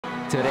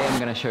Today I'm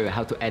gonna show you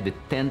how to edit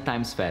 10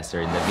 times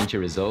faster in DaVinci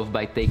Resolve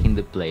by taking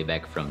the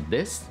playback from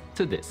this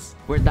to this.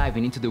 We're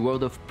diving into the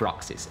world of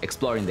proxies,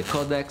 exploring the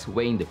codecs,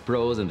 weighing the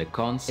pros and the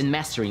cons, and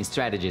mastering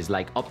strategies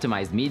like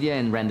optimized media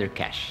and render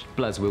cache.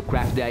 Plus, we'll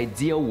craft the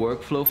ideal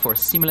workflow for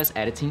seamless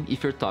editing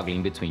if you're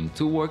toggling between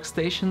two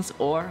workstations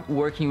or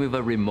working with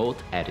a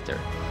remote editor.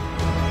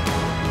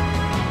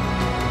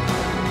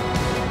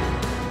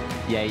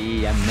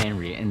 Yeah, I'm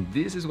Henry, and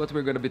this is what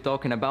we're going to be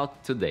talking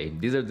about today.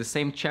 These are the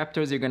same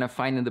chapters you're going to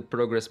find in the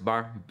progress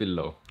bar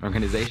below.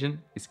 Organization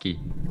is key.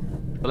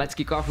 But let's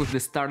kick off with the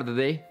start of the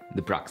day,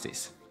 the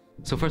proxies.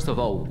 So first of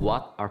all,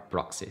 what are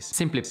proxies?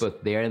 Simply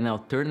put, they are an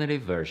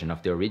alternative version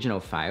of the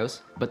original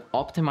files, but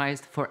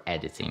optimized for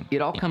editing.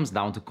 It all comes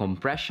down to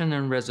compression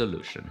and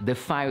resolution. The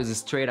files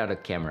straight out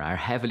of camera are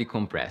heavily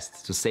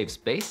compressed to save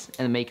space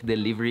and make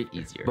delivery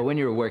easier. But when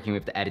you're working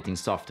with the editing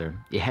software,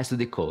 it has to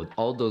decode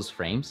all those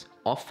frames,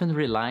 often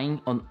relying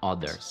on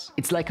others.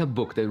 It's like a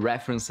book that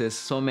references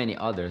so many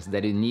others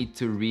that you need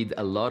to read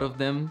a lot of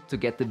them to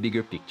get the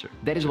bigger picture.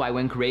 That is why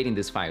when creating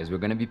these files, we're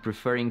going to be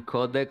preferring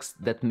codecs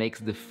that makes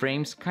the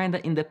frames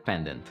kinda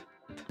independent.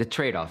 The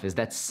trade-off is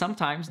that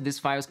sometimes these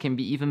files can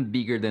be even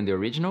bigger than the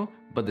original,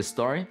 but the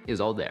story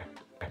is all there.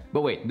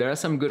 But wait, there are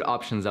some good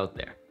options out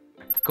there.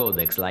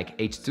 Codecs like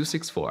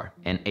H.264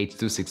 and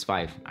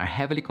H.265 are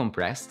heavily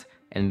compressed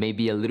and may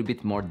be a little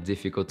bit more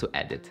difficult to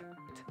edit.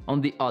 On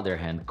the other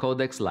hand,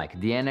 codecs like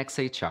the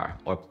NXHR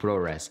or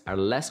ProRes are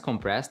less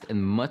compressed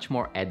and much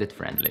more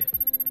edit-friendly.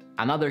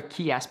 Another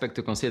key aspect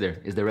to consider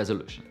is the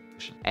resolution.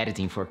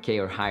 Editing 4K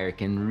or higher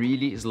can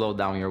really slow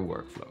down your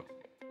workflow.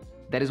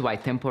 That is why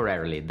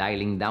temporarily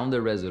dialing down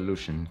the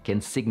resolution can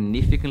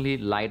significantly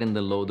lighten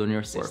the load on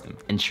your system,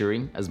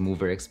 ensuring a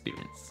smoother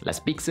experience. Less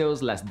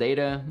pixels, less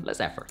data, less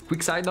effort.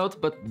 Quick side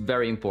note, but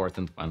very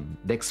important one.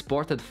 The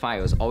exported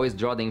files always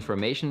draw the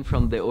information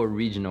from the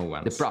original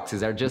ones. The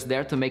proxies are just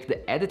there to make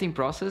the editing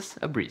process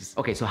a breeze.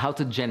 Okay, so how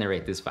to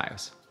generate these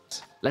files?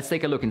 Let's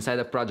take a look inside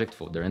a project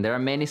folder, and there are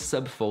many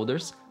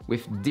subfolders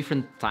with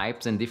different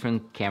types and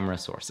different camera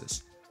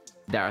sources.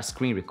 There are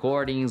screen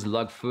recordings,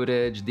 log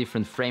footage,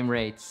 different frame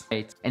rates.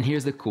 And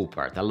here's the cool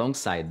part,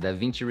 alongside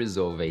DaVinci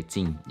Resolve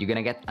 18, you're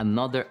gonna get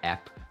another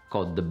app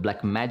called the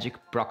Blackmagic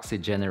Proxy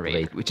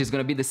Generator, which is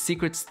gonna be the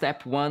secret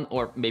step 1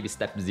 or maybe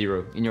step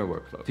 0 in your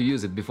workflow, to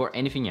use it before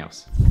anything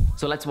else.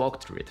 So let's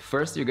walk through it.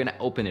 First, you're gonna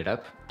open it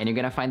up, and you're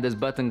gonna find this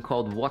button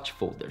called Watch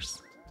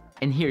Folders.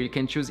 And here you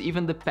can choose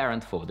even the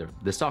parent folder.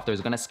 The software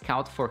is gonna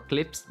scout for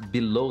clips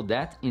below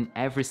that in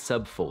every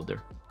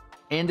subfolder,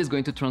 and is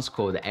going to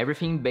transcode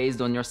everything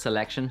based on your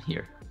selection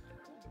here.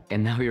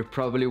 And now you're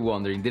probably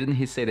wondering, didn't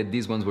he say that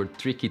these ones were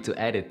tricky to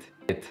edit?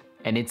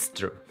 And it's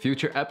true.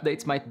 Future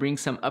updates might bring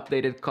some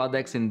updated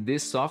codecs in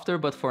this software,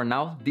 but for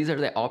now, these are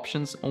the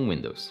options on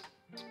Windows.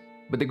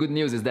 But the good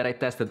news is that I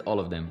tested all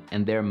of them,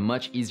 and they're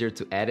much easier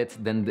to edit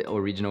than the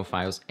original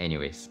files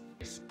anyways.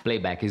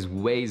 Playback is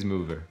way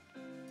smoother.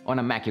 On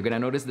a Mac, you're gonna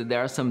notice that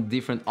there are some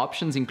different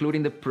options,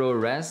 including the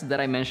ProRes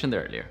that I mentioned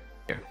earlier.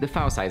 The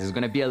file size is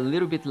going to be a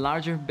little bit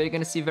larger, but you're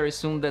going to see very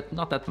soon that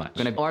not that much.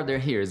 The order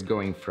here is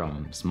going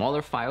from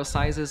smaller file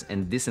sizes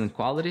and decent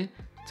quality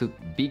to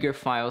bigger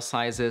file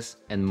sizes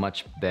and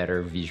much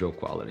better visual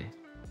quality.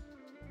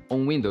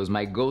 On Windows,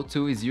 my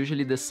go-to is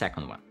usually the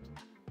second one.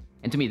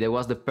 And to me, there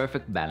was the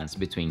perfect balance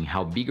between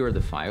how big are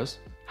the files,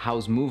 how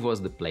smooth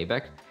was the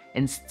playback,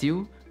 and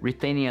still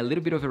retaining a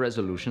little bit of a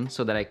resolution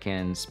so that I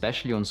can,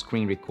 especially on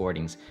screen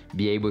recordings,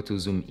 be able to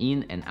zoom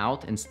in and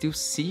out and still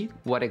see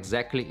what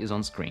exactly is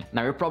on screen.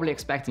 Now you're probably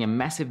expecting a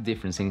massive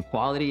difference in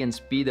quality and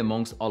speed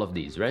amongst all of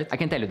these, right? I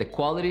can tell you the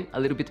quality a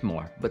little bit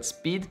more, but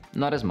speed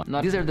not as much.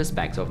 These are the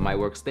specs of my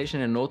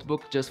workstation and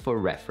notebook just for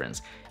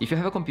reference. If you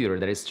have a computer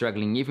that is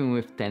struggling even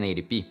with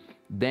 1080p,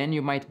 then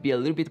you might be a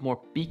little bit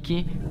more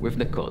picky with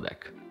the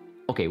codec.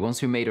 Okay,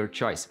 once you made your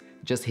choice,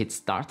 just hit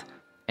start,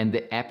 and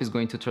the app is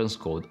going to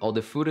transcode all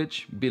the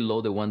footage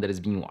below the one that is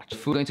being watched.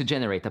 We're going to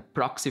generate a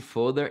proxy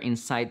folder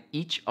inside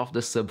each of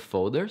the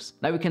subfolders.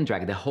 Now we can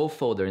drag the whole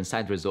folder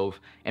inside Resolve,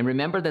 and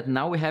remember that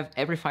now we have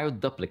every file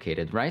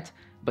duplicated, right?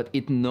 But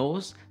it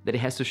knows that it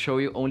has to show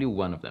you only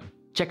one of them.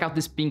 Check out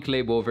this pink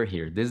label over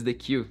here. This is the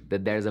cue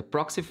that there's a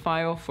proxy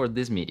file for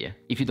this media.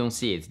 If you don't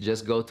see it,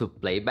 just go to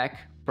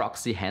Playback,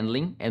 Proxy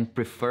Handling, and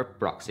Prefer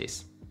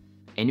Proxies.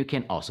 And you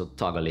can also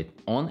toggle it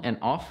on and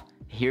off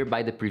here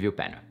by the preview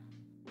panel.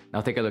 Now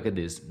take a look at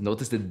this.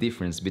 Notice the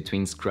difference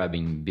between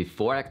scrubbing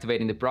before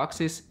activating the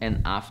proxies and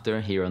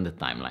after here on the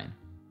timeline.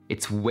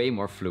 It's way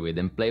more fluid,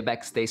 and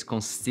playback stays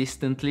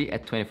consistently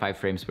at 25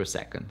 frames per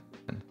second.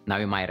 Now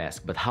you might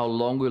ask, but how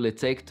long will it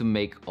take to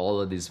make all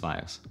of these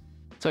files?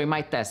 So in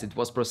my test, it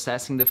was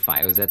processing the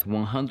files at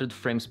 100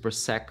 frames per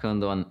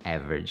second on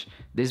average.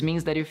 This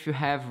means that if you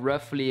have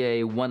roughly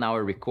a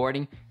 1-hour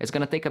recording, it's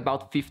gonna take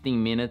about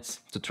 15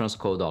 minutes to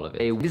transcode all of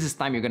it. This is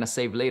time you're gonna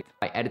save later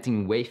by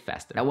editing way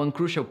faster. Now, one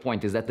crucial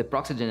point is that the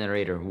Proxy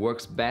Generator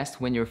works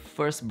best when you're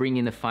first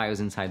bringing the files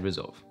inside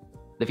Resolve.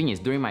 The thing is,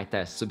 during my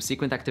test,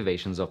 subsequent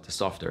activations of the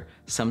software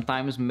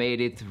sometimes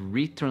made it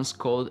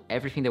retranscode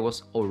everything that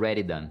was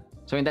already done.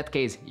 So in that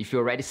case, if you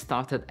already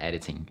started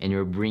editing and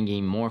you're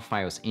bringing more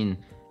files in,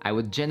 I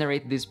would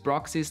generate these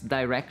proxies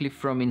directly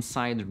from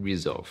inside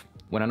Resolve.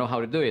 Wanna know how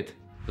to do it?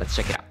 Let's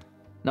check it out.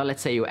 Now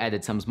let's say you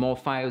added some small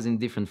files in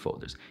different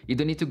folders. You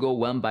don't need to go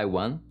one by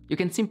one. You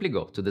can simply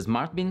go to the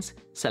Smart Bins,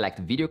 select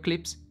video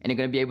clips, and you're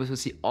gonna be able to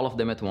see all of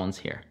them at once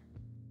here.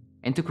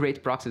 And to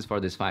create proxies for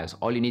these files,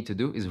 all you need to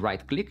do is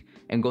right-click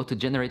and go to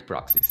Generate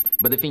Proxies.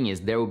 But the thing is,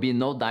 there will be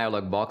no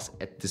dialog box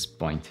at this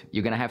point.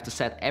 You're gonna have to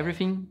set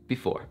everything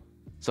before.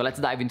 So let's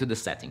dive into the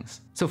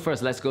settings. So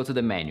first, let's go to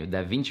the menu,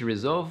 DaVinci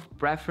Resolve,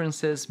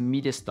 Preferences,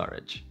 Media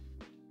Storage.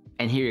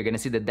 And here you're gonna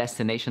see the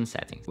destination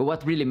settings. But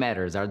what really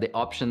matters are the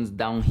options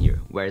down here,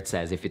 where it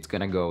says if it's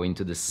gonna go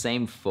into the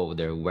same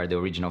folder where the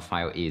original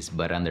file is,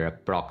 but under a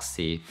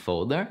proxy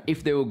folder,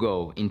 if they will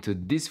go into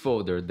this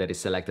folder that is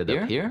selected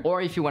up here,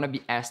 or if you wanna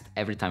be asked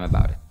every time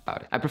about it.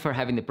 I prefer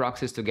having the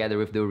proxies together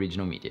with the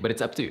original media, but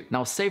it's up to you.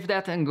 Now save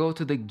that and go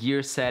to the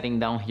gear setting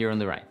down here on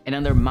the right. And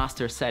under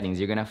master settings,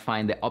 you're gonna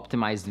find the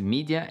optimized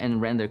media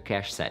and render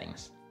cache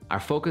settings.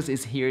 Our focus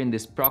is here in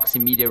this proxy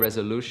media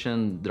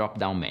resolution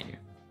drop-down menu.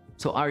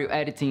 So are you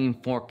editing in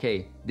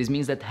 4K? This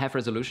means that half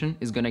resolution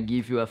is gonna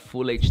give you a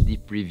full HD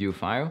preview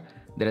file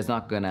that is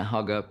not gonna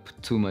hog up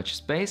too much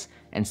space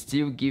and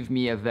still give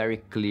me a very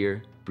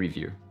clear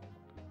preview.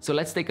 So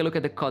let's take a look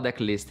at the codec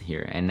list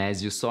here. And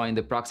as you saw in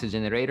the Proxy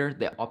Generator,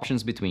 the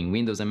options between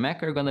Windows and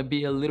Mac are gonna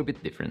be a little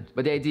bit different.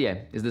 But the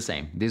idea is the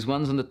same. These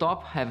ones on the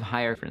top have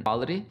higher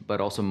quality,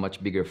 but also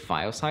much bigger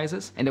file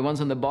sizes. And the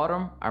ones on the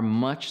bottom are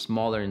much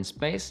smaller in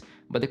space,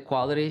 but the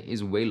quality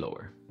is way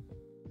lower.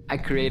 I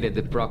created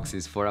the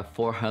proxies for a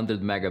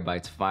 400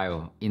 megabytes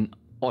file in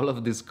all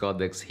of these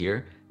codecs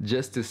here,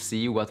 just to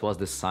see what was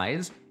the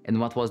size and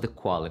what was the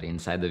quality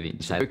inside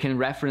DaVinci. You can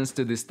reference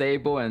to this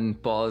table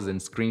and pause and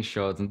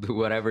screenshot and do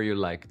whatever you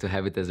like to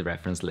have it as a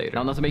reference later.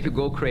 Now, not to make you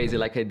go crazy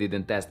like I did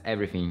and test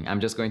everything,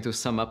 I'm just going to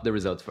sum up the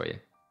results for you.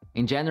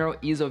 In general,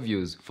 ease of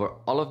use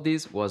for all of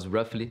these was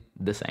roughly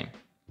the same.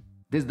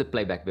 This is the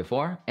playback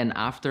before and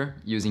after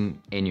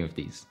using any of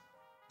these.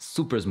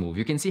 Super smooth.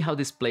 You can see how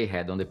this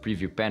playhead on the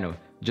preview panel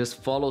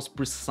just follows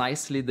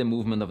precisely the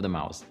movement of the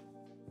mouse,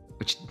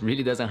 which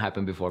really doesn't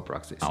happen before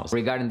proxies.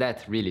 Regarding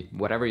that, really,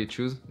 whatever you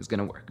choose is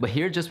gonna work. But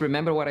here, just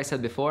remember what I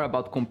said before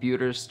about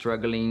computers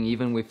struggling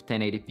even with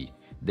 1080p.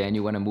 Then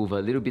you wanna move a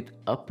little bit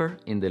upper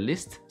in the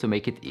list to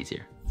make it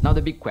easier. Now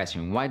the big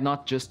question, why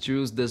not just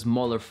choose the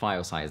smaller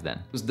file size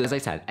then? As I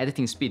said,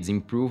 editing speeds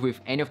improve with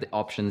any of the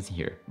options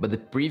here, but the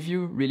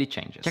preview really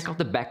changes. Check out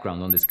the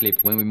background on this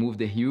clip when we move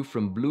the hue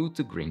from blue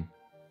to green.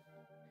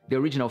 The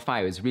original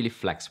file is really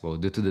flexible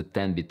due to the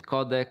 10-bit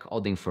codec,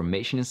 all the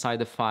information inside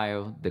the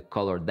file, the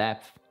color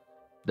depth.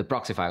 The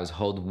proxy files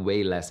hold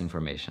way less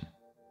information.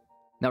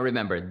 Now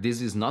remember, this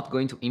is not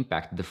going to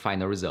impact the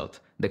final result.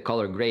 The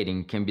color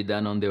grading can be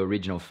done on the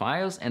original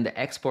files and the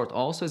export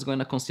also is going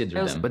to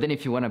consider them. But then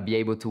if you want to be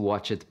able to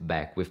watch it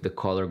back with the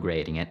color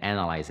grading and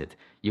analyze it,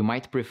 you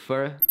might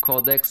prefer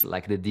codecs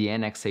like the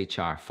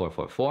DNxHR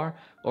 444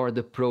 or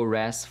the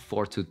ProRes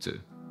 422.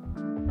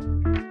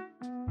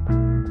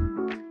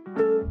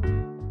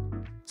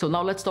 So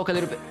now let's talk a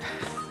little bit.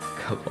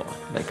 Come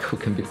on, like who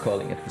can be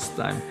calling at this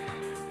time?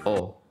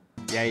 Oh,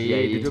 yeah.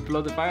 Did you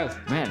upload the files?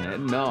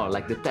 Man, no,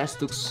 like the test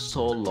took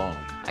so long.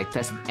 I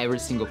tested every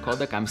single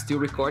codec. I'm still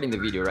recording the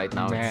video right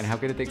now. Man, how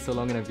can it take so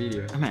long in a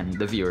video? Man,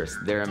 the viewers,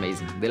 they're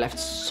amazing. They left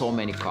so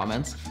many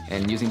comments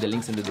and using the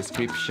links in the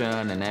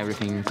description and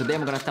everything. Today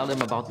I'm gonna tell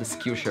them about the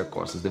Skillshare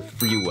courses, the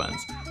free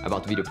ones,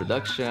 about video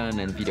production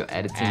and video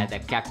editing. And the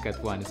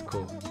CapCut one is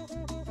cool.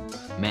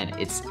 Man,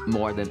 it's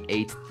more than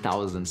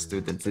 8,000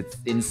 students. It's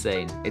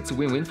insane. It's a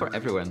win-win for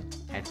everyone.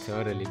 Yeah,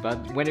 totally. But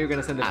when are you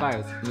gonna send the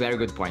files? Very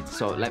good point.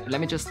 So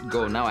let me just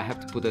go now. I have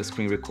to put a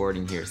screen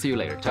recording here. See you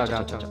later. Ciao.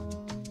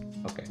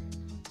 Okay.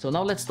 So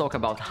now let's talk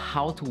about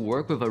how to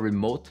work with a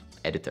remote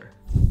editor.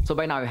 So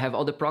by now you have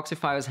all the proxy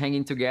files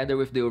hanging together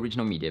with the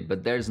original media,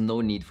 but there's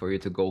no need for you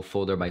to go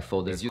folder by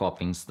folder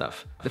copying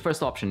stuff. The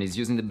first option is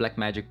using the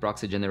Blackmagic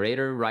Proxy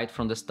Generator right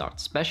from the start,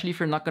 especially if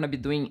you're not going to be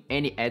doing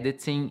any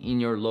editing in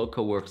your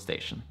local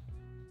workstation.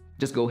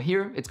 Just go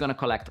here, it's going to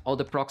collect all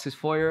the proxies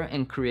for you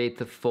and create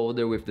a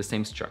folder with the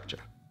same structure.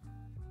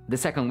 The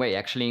second way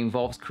actually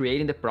involves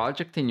creating the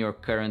project in your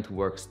current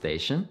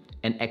workstation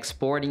and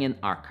exporting an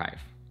archive.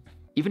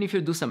 Even if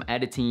you do some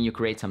editing, you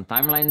create some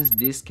timelines,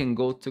 this can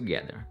go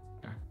together.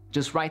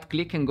 Just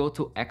right-click and go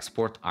to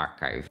Export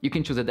Archive. You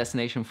can choose a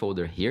destination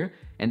folder here,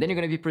 and then you're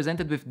going to be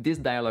presented with this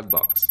dialog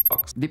box.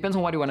 Depends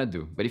on what you want to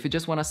do, but if you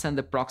just want to send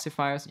the proxy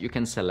files, you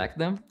can select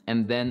them,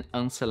 and then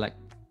unselect,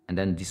 and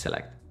then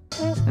deselect.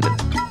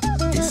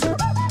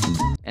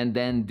 And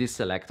then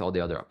deselect all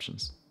the other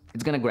options.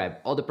 It's going to grab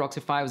all the proxy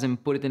files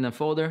and put it in a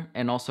folder,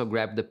 and also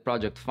grab the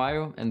project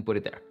file and put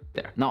it there.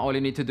 Now all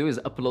you need to do is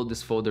upload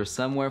this folder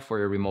somewhere for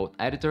your remote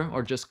editor,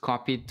 or just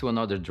copy it to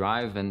another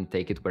drive and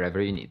take it wherever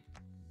you need.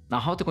 Now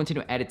how to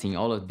continue editing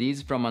all of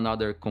these from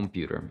another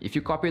computer. If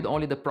you copied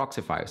only the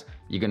proxy files,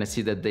 you're gonna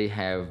see that they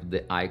have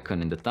the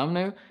icon in the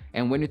thumbnail,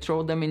 and when you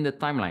throw them in the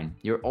timeline,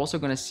 you're also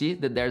gonna see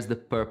that there's the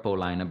purple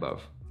line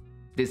above.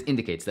 This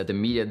indicates that the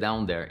media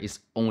down there is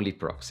only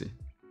proxy.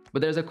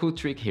 But there's a cool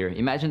trick here.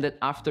 Imagine that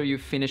after you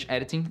finish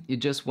editing, you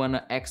just want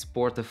to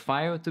export a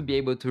file to be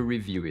able to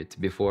review it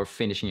before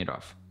finishing it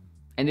off.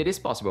 And it is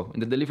possible. In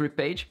the delivery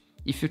page,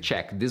 if you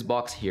check this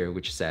box here,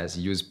 which says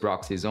use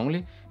proxies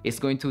only, it's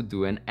going to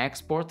do an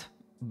export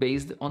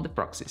based on the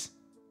proxies.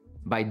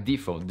 By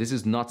default, this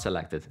is not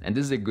selected, and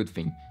this is a good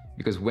thing,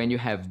 because when you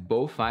have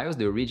both files,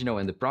 the original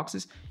and the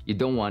proxies, you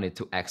don't want it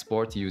to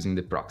export using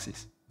the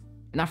proxies.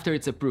 And after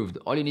it's approved,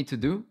 all you need to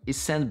do is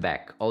send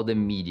back all the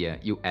media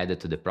you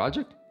added to the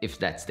project, if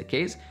that's the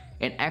case,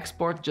 and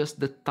export just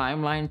the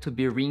timeline to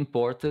be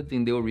re-imported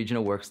in the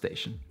original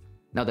workstation.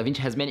 Now, DaVinci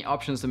has many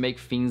options to make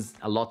things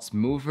a lot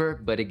smoother,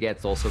 but it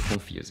gets also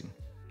confusing.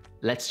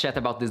 Let's chat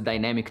about this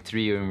dynamic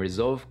trio in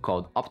Resolve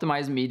called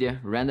Optimize Media,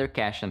 Render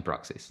Cache, and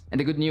Proxies. And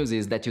the good news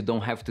is that you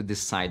don't have to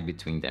decide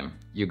between them.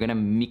 You're gonna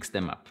mix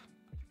them up.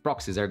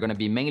 Proxies are gonna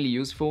be mainly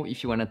useful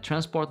if you wanna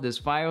transport these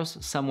files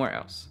somewhere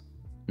else.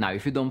 Now,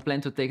 if you don't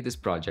plan to take this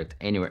project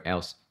anywhere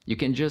else, you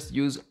can just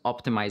use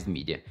optimized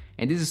media.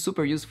 And this is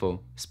super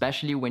useful,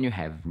 especially when you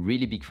have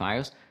really big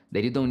files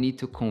that you don't need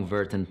to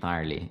convert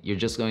entirely.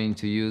 You're just going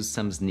to use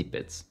some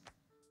snippets.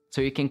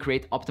 So you can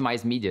create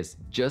optimized medias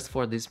just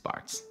for these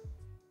parts.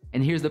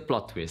 And here's the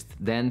plot twist.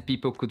 Then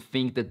people could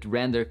think that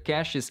render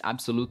cache is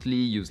absolutely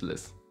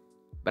useless.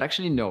 But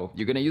actually no,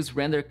 you're gonna use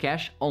render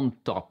cache on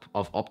top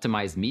of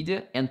optimized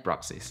media and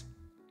proxies.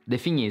 The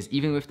thing is,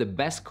 even with the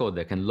best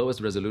codec and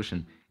lowest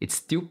resolution, it's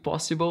still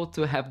possible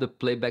to have the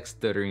playback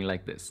stuttering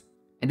like this.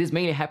 And this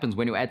mainly happens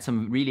when you add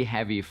some really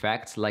heavy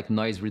effects like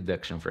noise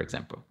reduction, for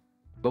example.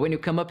 But when you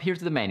come up here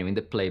to the menu in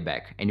the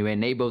playback and you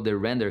enable the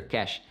render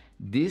cache,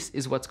 this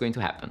is what's going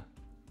to happen.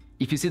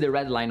 If you see the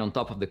red line on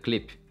top of the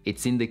clip,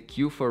 it's in the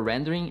queue for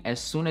rendering as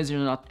soon as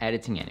you're not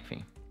editing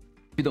anything.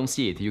 If you don't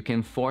see it, you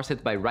can force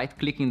it by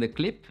right-clicking the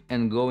clip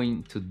and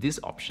going to this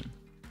option.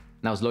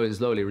 Now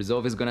slowly,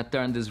 Resolve is gonna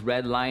turn this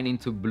red line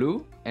into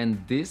blue,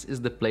 and this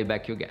is the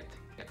playback you get.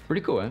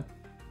 Pretty cool, eh?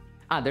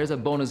 There's a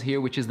bonus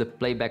here, which is the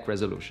playback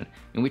resolution,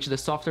 in which the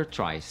software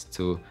tries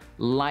to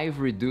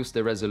live reduce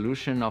the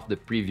resolution of the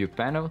preview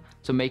panel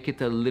to make it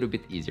a little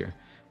bit easier.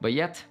 But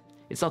yet,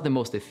 it's not the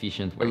most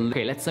efficient way.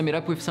 Okay, let's sum it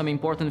up with some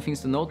important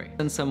things to note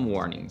and some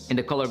warnings. In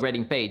the color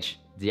grading page,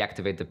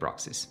 deactivate the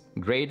proxies.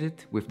 Grade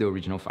it with the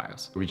original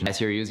files, as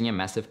you're using a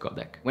massive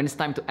codec. When it's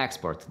time to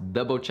export,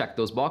 double check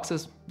those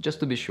boxes just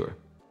to be sure.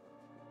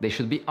 They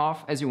should be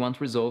off as you want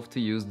Resolve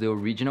to use the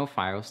original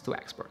files to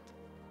export.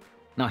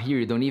 Now here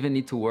you don't even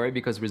need to worry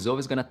because Resolve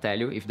is gonna tell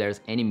you if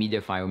there's any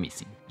media file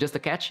missing. Just a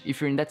catch, if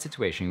you're in that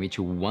situation in which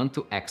you want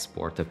to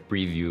export a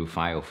preview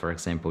file, for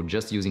example,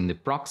 just using the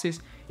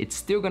proxies, it's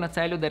still gonna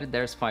tell you that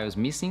there's files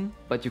missing,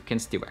 but you can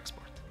still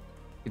export.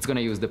 It's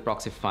gonna use the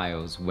proxy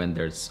files when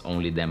there's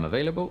only them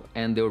available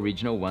and the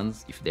original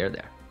ones if they're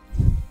there.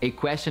 A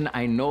question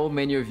I know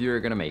many of you are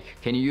gonna make: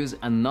 can you use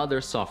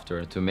another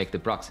software to make the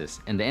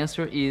proxies? And the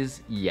answer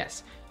is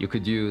yes. You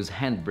could use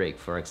Handbrake,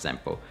 for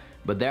example,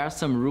 but there are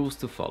some rules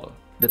to follow.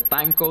 The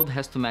timecode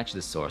has to match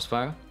the source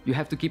file. You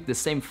have to keep the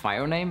same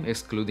file name,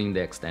 excluding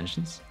the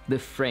extensions. The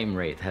frame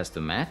rate has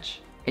to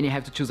match. And you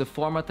have to choose a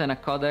format and a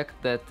codec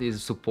that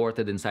is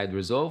supported inside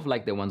Resolve,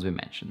 like the ones we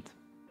mentioned.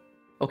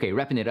 Okay,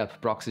 wrapping it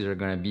up, proxies are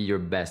gonna be your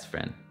best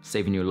friend,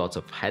 saving you lots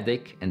of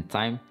headache and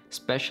time,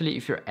 especially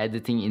if you're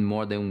editing in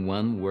more than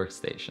one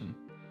workstation.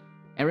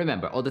 And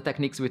remember, all the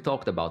techniques we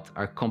talked about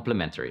are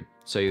complementary,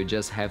 so you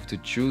just have to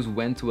choose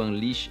when to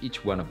unleash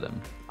each one of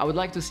them. I would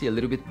like to see a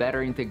little bit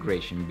better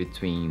integration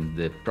between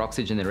the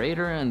Proxy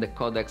Generator and the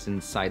codecs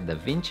inside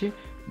DaVinci,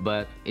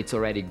 but it's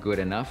already good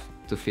enough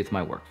to fit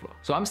my workflow.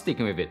 So I'm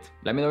sticking with it.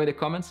 Let me know in the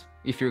comments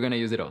if you're gonna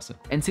use it also.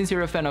 And since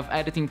you're a fan of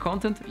editing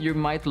content, you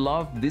might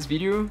love this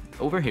video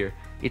over here.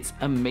 It's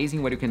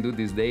amazing what you can do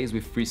these days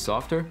with free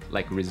software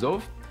like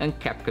Resolve and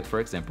CapCut, for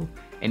example.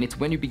 And it's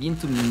when you begin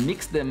to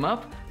mix them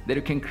up that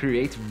you can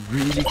create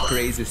really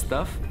crazy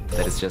stuff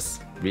that is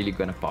just really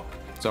gonna pop.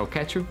 So I'll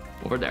catch you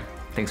over there.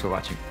 Thanks for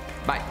watching.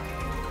 Bye.